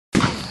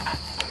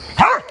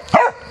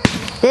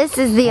This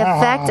is the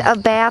effect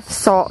of bath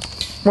salt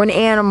when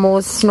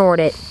animals snort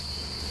it.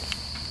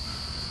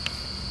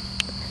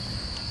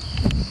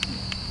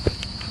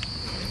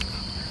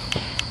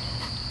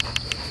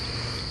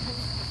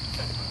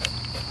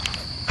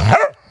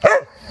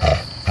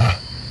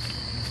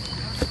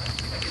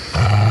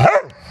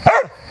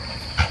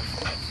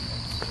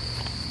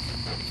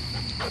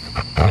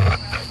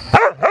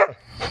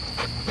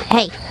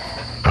 Hey.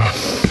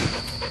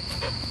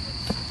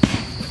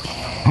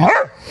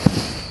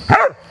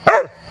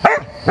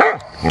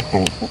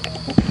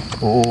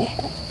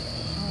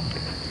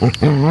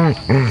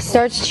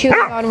 Starts chewing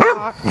on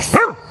rocks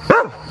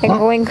and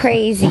going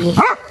crazy. You damn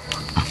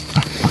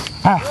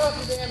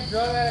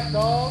drug addict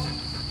dog.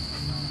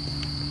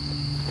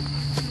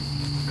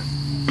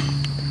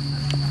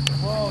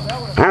 Whoa,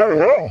 that would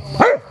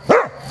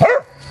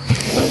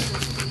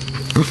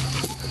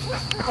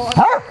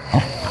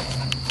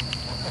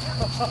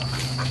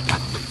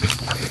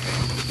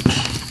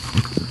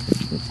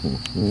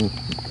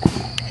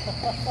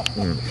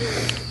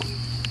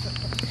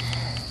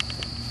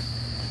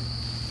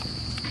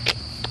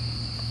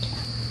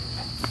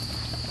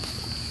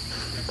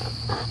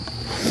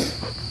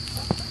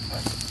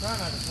try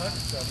not to touch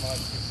so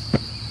much.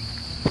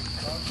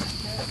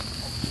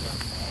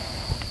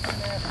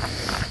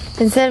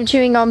 Instead of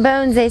chewing on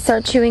bones, they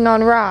start chewing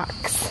on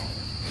rocks.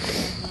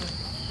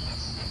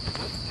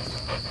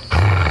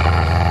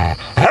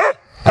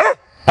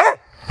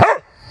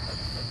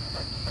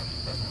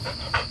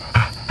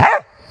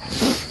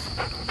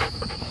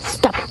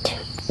 Stop it.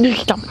 You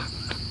stop.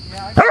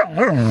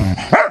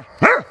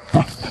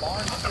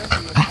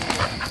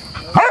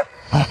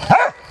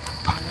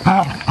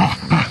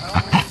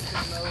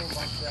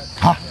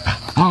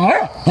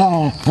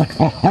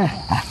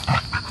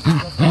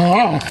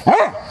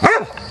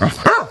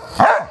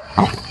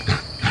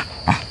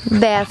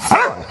 Bath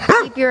salt.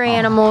 Keep your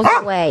animals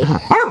away.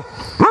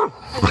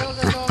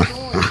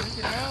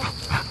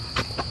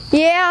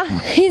 Yeah,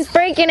 he's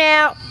breaking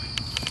out.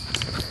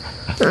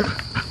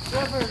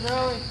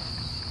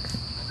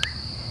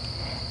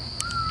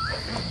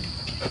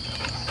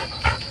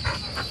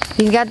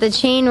 He's got the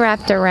chain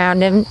wrapped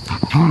around him,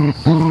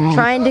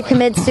 trying to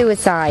commit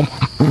suicide.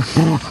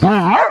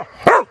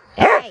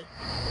 Hey.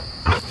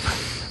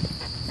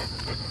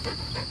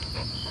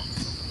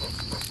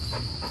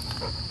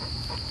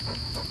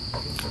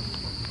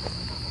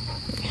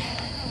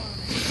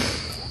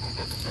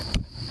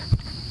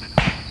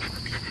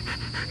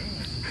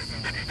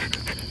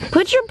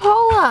 Put your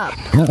paw up.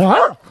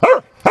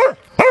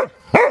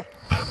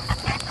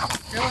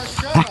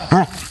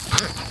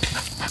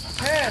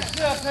 Ted,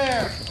 sit up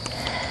there.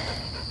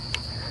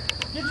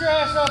 Get your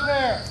ass up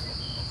there.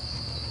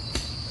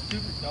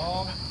 Stupid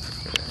dog.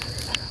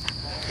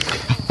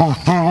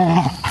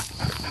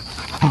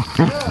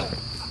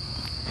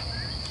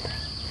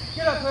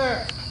 Get up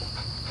there.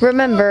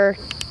 Remember,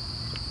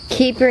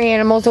 keep your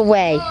animals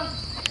away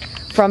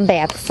from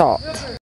bath salt.